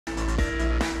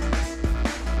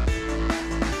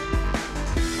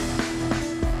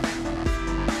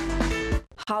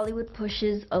Hollywood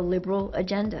pushes a liberal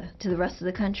agenda to the rest of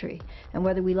the country, and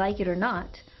whether we like it or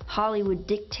not, Hollywood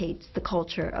dictates the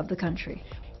culture of the country.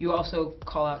 You also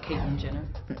call out Caitlyn Jenner.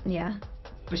 Yeah.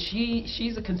 But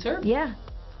she's a conservative. Yeah,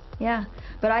 yeah.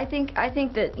 But I think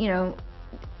that, you know,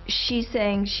 she's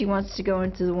saying she wants to go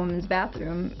into the women's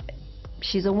bathroom.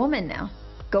 She's a woman now.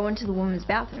 Go into the women's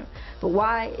bathroom. But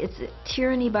why? It's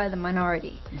tyranny by the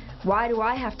minority. Why do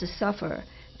I have to suffer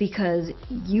because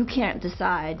you can't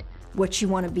decide what you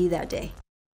want to be that day?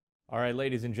 All right,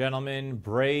 ladies and gentlemen,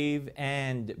 brave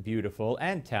and beautiful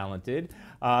and talented,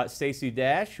 Stacey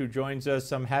Dash, who joins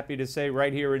us, I'm happy to say,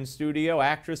 right here in studio,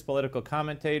 actress, political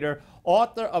commentator,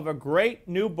 author of a great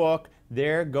new book,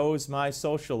 There Goes My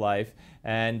Social Life.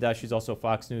 And she's also a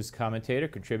Fox News commentator,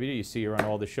 contributor. You see her on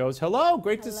all the shows. Hello,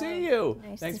 great to see you.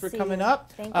 Nice Thanks to for see coming you.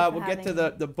 up. Thank you for we'll get to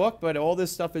having the book, but all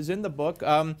this stuff is in the book.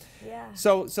 Yeah.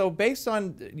 So based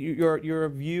on your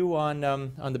view on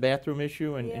the bathroom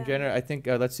issue and in general, I think,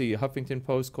 let's see, Huffington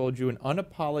Post called you an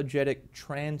unapologetic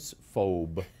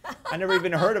transphobe. I never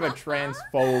even heard of a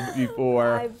transphobe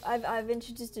before. I've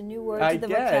introduced a new word to the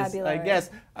vocabulary. I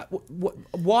guess.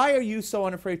 Why are you so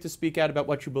unafraid to speak out about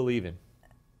what you believe in?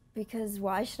 Because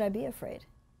why should I be afraid?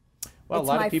 Well, it's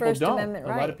a lot my of people First don't. Amendment A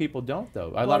right. lot of people don't, though.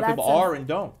 A Well, lot of people are and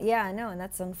don't. Yeah, I know, and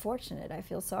that's unfortunate. I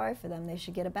feel sorry for them. They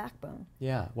should get a backbone.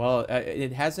 Yeah, well,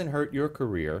 it hasn't hurt your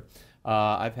career.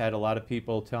 I've had a lot of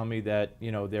people tell me that,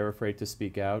 you know, they're afraid to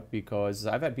speak out because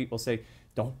I've had people say,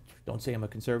 don't say I'm a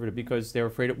conservative, because they're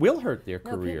afraid it will hurt their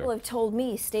career. People have told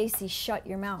me, Stacey, shut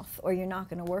your mouth or you're not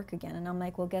going to work again. And I'm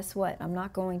like, well, guess what? I'm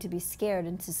not going to be scared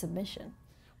into submission.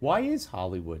 Why is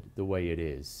Hollywood the way it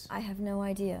is? I have no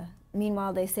idea.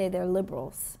 Meanwhile, they say they're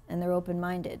liberals and they're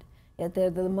open-minded, yet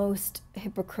they're the most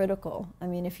hypocritical. I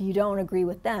mean, if you don't agree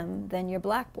with them, then you're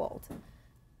blackballed.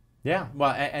 Yeah,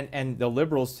 well, and the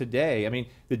liberals today, I mean,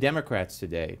 the Democrats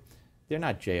today, they're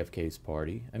not JFK's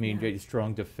party. I mean,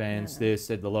 strong defense, this,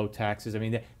 the low taxes. I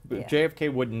mean,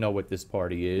 JFK wouldn't know what this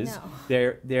party is.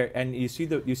 No. And you see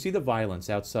the violence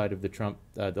outside of the Trump,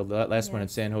 the last one in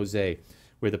San Jose,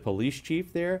 where the police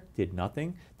chief there did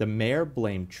nothing. The mayor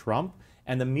blamed Trump,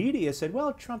 and the media said,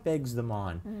 well, Trump eggs them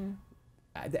on.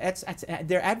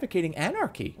 They're advocating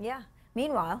anarchy. Yeah.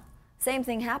 Meanwhile, same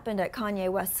thing happened at Kanye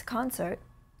West's concert.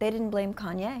 They didn't blame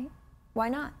Kanye. Why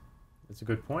not? That's a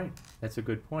good point. That's a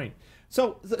good point.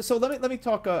 So let me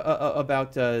talk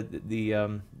about the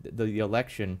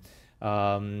election.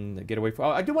 Get away from.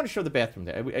 Oh, I do want to show the bathroom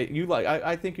there.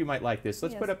 I think you might like this.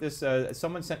 Let's put up this.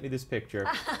 Someone sent me this picture.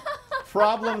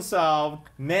 Problem solved.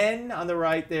 Men on the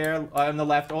right there, on the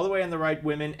left, all the way on the right,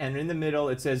 women, and in the middle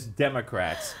it says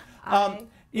Democrats.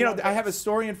 You know, I have a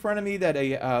story in front of me that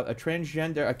a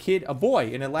transgender, a boy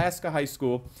in Alaska high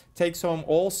school takes home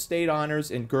all state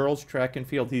honors in girls track and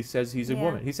field. He says he's a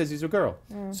woman. He says he's a girl.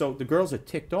 So the girls are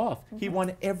ticked off. He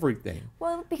won everything.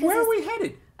 Well, because where are we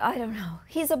headed? I don't know.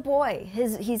 He's a boy.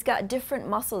 He's got different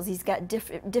muscles. He's got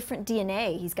different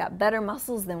DNA. He's got better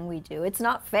muscles than we do. It's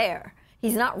not fair.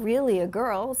 He's not really a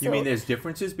girl. So. You mean there's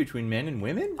differences between men and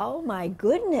women? Oh my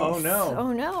goodness. Oh no.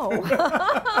 Oh no.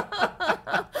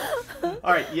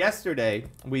 All right, yesterday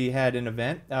we had an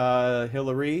event.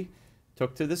 Hillary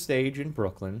took to the stage in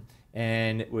Brooklyn,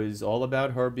 and it was all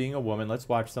about her being a woman. Let's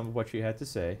watch some of what she had to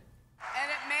say. And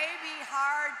it may be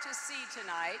hard to see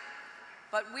tonight,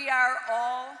 but we are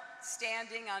all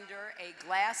standing under a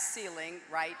glass ceiling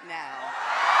right now.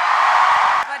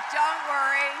 But don't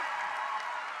worry.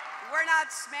 We're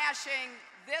not smashing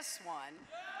this one.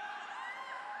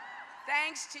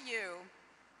 Thanks to you,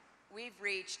 we've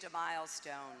reached a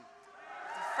milestone.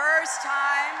 The first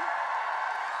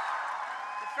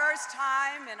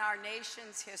time in our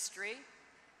nation's history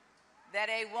that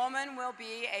a woman will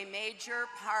be a major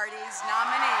party's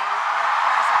nominee for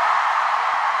president of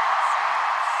the United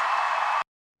States.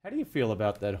 How do you feel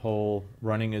about that whole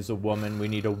running as a woman? We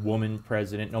need a woman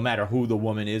president, no matter who the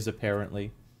woman is,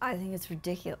 apparently. I think it's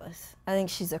ridiculous. I think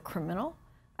she's a criminal.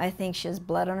 I think she has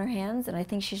blood on her hands, and I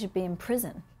think she should be in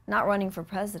prison, not running for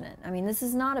president. I mean, this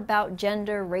is not about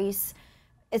gender, race.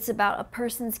 It's about a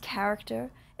person's character.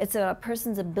 It's about a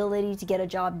person's ability to get a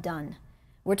job done.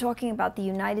 We're talking about the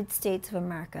United States of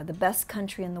America, the best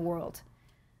country in the world.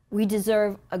 We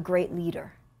deserve a great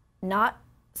leader, not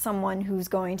someone who's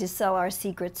going to sell our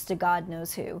secrets to God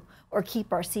knows who, or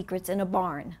keep our secrets in a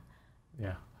barn.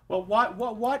 Yeah. Well,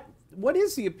 what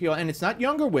is the appeal? And it's not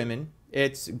younger women.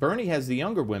 It's Bernie has the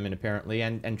younger women apparently,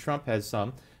 and Trump has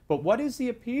some. But what is the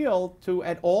appeal to,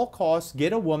 at all costs,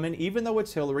 get a woman, even though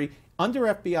it's Hillary, under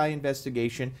FBI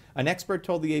investigation. An expert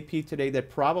told the AP today that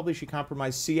probably she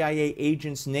compromised CIA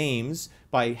agents' names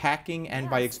by hacking and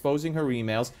by exposing her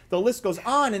emails. The list goes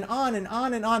on and on and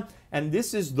on and on. And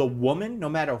this is the woman, no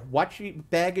matter what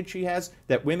baggage she has,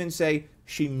 that women say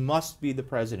she must be the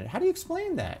president. How do you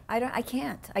explain that? I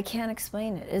can't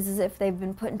explain it. It's as if they've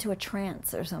been put into a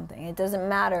trance or something. It doesn't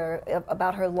matter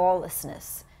about her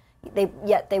lawlessness.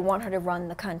 Yet they want her to run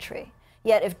the country.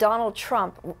 Yet if Donald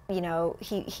Trump, you know,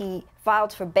 he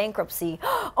filed for bankruptcy,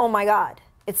 oh my God,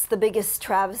 it's the biggest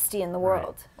travesty in the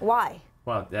world. Right. Why?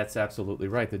 Well, that's absolutely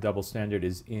right. The double standard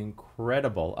is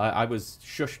incredible. I was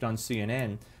shushed on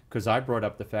CNN because I brought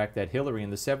up the fact that Hillary in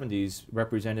the 70s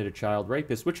represented a child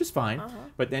rapist, which is fine,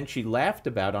 but then she laughed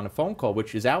about on a phone call,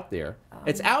 which is out there.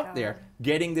 It's out there,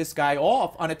 getting this guy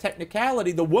off on a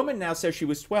technicality. The woman now says she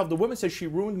was 12. The woman says she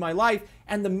ruined my life,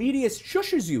 and the media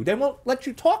shushes you. They won't let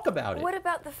you talk about it. What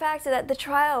about the fact that at the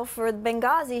trial for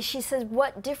Benghazi, she said,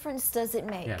 what difference does it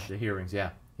make? Yeah, the hearings, yeah.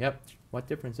 Yep, what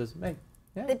difference does it make?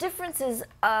 Yeah. The difference is,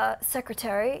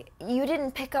 Secretary, you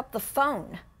didn't pick up the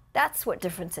phone. That's what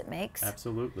difference it makes.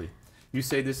 Absolutely. You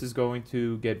say this is going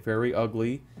to get very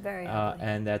ugly. Very ugly.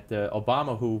 And that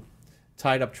Obama, who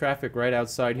tied up traffic right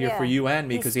outside here for you and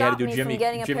me because he had to do Jimmy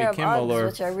Kimmel, Uggs,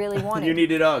 which I really wanted. You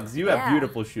needed Uggs. You have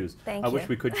beautiful shoes. Thank I you. wish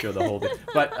we could show the whole thing.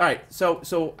 But all right,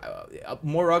 so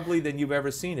more ugly than you've ever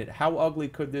seen it. How ugly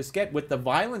could this get with the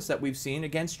violence that we've seen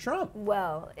against Trump?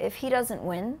 Well, if he doesn't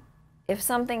win, if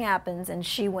something happens and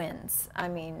she wins, I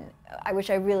mean, which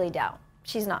I really doubt.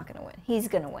 She's not going to win. He's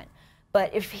going to win.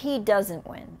 But if he doesn't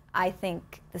win, I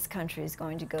think this country is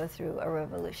going to go through a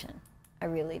revolution. I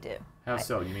really do. How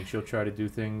so? You mean she'll try to do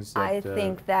things that, I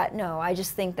think that, no, I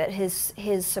just think that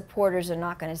his supporters are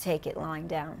not going to take it lying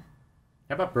down.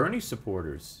 How about Bernie's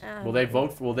supporters? Will they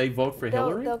vote for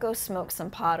Hillary? They'll go smoke some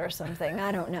pot or something.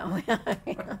 I don't know.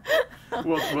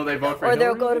 will they vote for Or Hillary?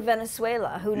 they'll go to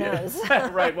Venezuela. Who knows?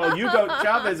 Right. Well,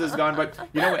 Chavez is gone, but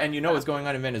what's going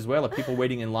on in Venezuela. People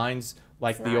waiting in lines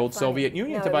like the old Soviet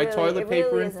Union to buy toilet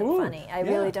paper and food. Funny. I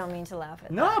really don't mean to laugh at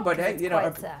that. No, but it's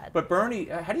quite sad. But Bernie,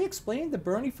 how do you explain the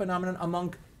Bernie phenomenon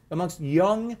amongst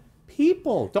young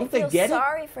people? Don't they get it? They feel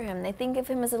sorry for him. They think of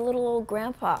him as a little old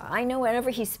grandpa. I know whenever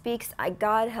he speaks,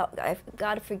 God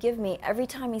forgive me. Every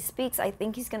time he speaks, I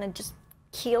think he's going to just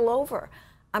keel over.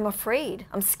 I'm afraid.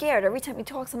 I'm scared. Every time he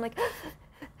talks, I'm like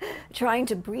trying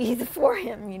to breathe for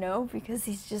him, you know, because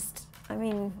he's just, I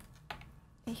mean,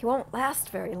 he won't last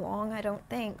very long, I don't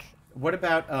think. What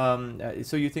about,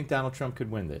 so you think Donald Trump could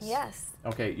win this? Yes.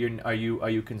 Okay, are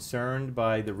you concerned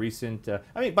by the recent,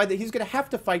 he's going to have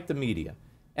to fight the media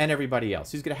and everybody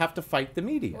else. He's going to have to fight the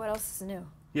media. What else is new?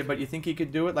 Yeah, but you think he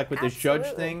could do it, like with this judge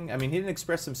thing? I mean, he didn't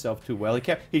express himself too well.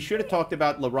 He should have talked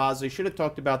about La Raza. He should have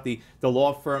talked about the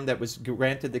law firm that was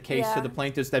granted the case to the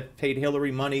plaintiffs that paid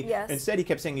Hillary money. Yes. Instead, he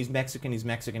kept saying he's Mexican, he's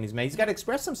Mexican, he's Mexican. He's got to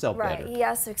express himself better. Right, he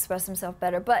has to express himself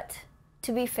better. But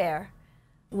to be fair,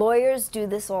 lawyers do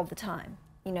this all the time.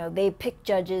 You know, they pick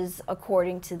judges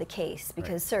according to the case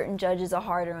because certain judges are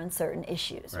harder on certain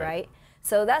issues, right?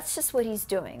 So that's just what he's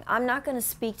doing. I'm not going to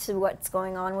speak to what's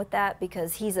going on with that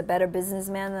because he's a better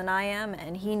businessman than I am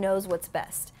and he knows what's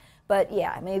best. But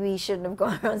yeah, maybe he shouldn't have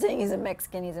gone around saying he's a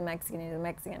Mexican, he's a Mexican, he's a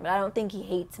Mexican. But I don't think he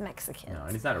hates Mexicans. No,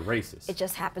 and he's not a racist. It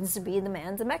just happens to be the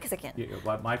man's a Mexican. Yeah,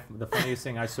 the funniest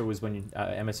thing I saw was when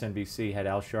MSNBC had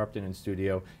Al Sharpton in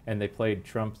studio and they played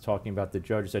Trump talking about the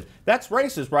judge. Said, "That's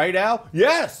racist, right, Al?"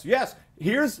 Yes, yes.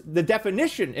 Here's the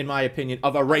definition, in my opinion,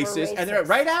 of a racist. And they're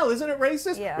right, Al, isn't it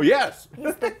racist? Yeah. Well, yes.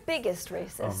 He's the biggest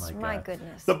racist. Oh my God. My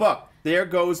goodness. The book, There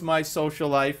Goes My Social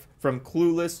Life, From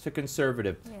Clueless to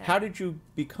Conservative. Yeah. How did you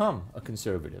become a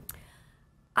conservative?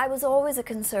 I was always a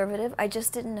conservative. I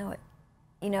just didn't know it.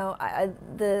 You know,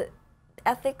 the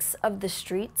ethics of the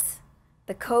streets,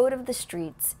 the code of the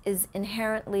streets is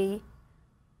inherently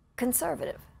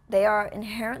conservative. They are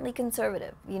inherently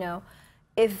conservative, you know.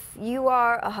 If you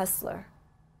are a hustler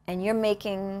and you're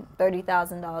making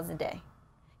 $30,000 a day,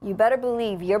 you better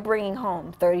believe you're bringing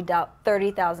home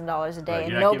 $30,000 a day, Right,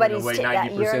 and you're not giving nobody's away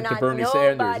 90% to Bernie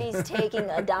nobody's taking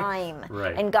a dime.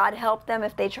 Right. And God help them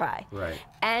if they try. Right.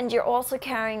 And you're also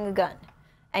carrying a gun,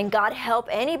 and God help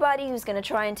anybody who's going to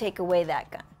try and take away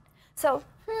that gun. So,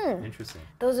 Interesting.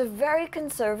 those are very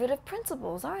conservative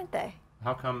principles, aren't they?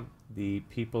 How come the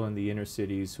people in the inner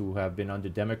cities who have been under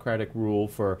Democratic rule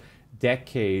for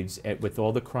decades, with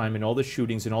all the crime and all the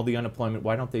shootings and all the unemployment,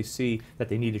 why don't they see that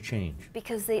they need a change?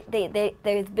 Because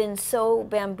they've been so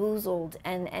bamboozled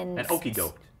and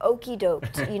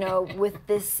okey-doked, you know, with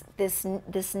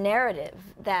this narrative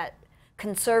that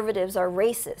conservatives are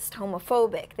racist,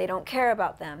 homophobic, they don't care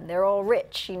about them, they're all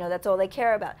rich, you know, that's all they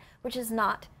care about, which is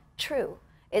not true.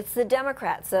 It's the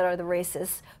Democrats that are the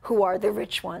racists who are the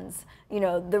rich ones. You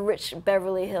know, the rich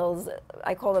Beverly Hills,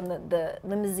 I call them the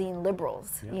limousine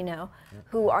liberals, you know,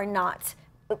 who are not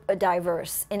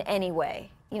diverse in any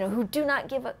way. You know, who do not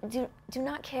do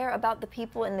not care about the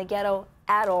people in the ghetto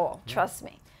at all, trust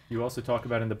me. You also talk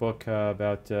about in the book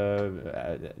about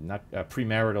not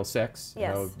premarital sex. Yes.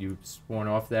 You know, you've sworn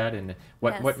off that, and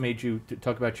what made you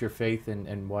talk about your faith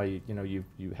and why you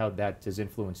how that has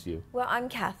influenced you? Well, I'm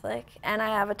Catholic, and I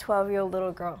have a 12-year-old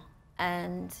little girl,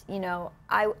 and you know,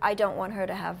 I don't want her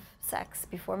to have sex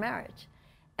before marriage.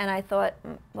 And I thought,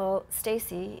 well,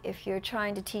 Stacey, if you're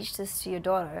trying to teach this to your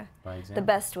daughter, the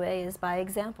best way is by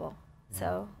example.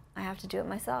 So I have to do it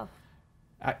myself.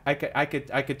 I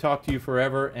could talk to you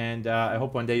forever, and I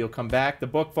hope one day you'll come back. The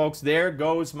book, folks, There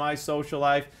Goes My Social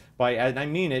Life, by, and I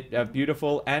mean it,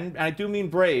 beautiful, and I do mean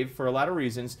brave for a lot of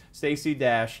reasons, Stacey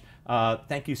Dash.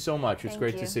 Thank you so much. It's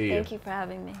great to see you. Thank you for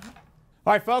having me.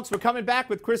 All right, folks, we're coming back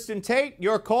with Kristen Tate.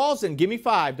 Your calls, and give me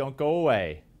 5. Don't go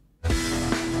away.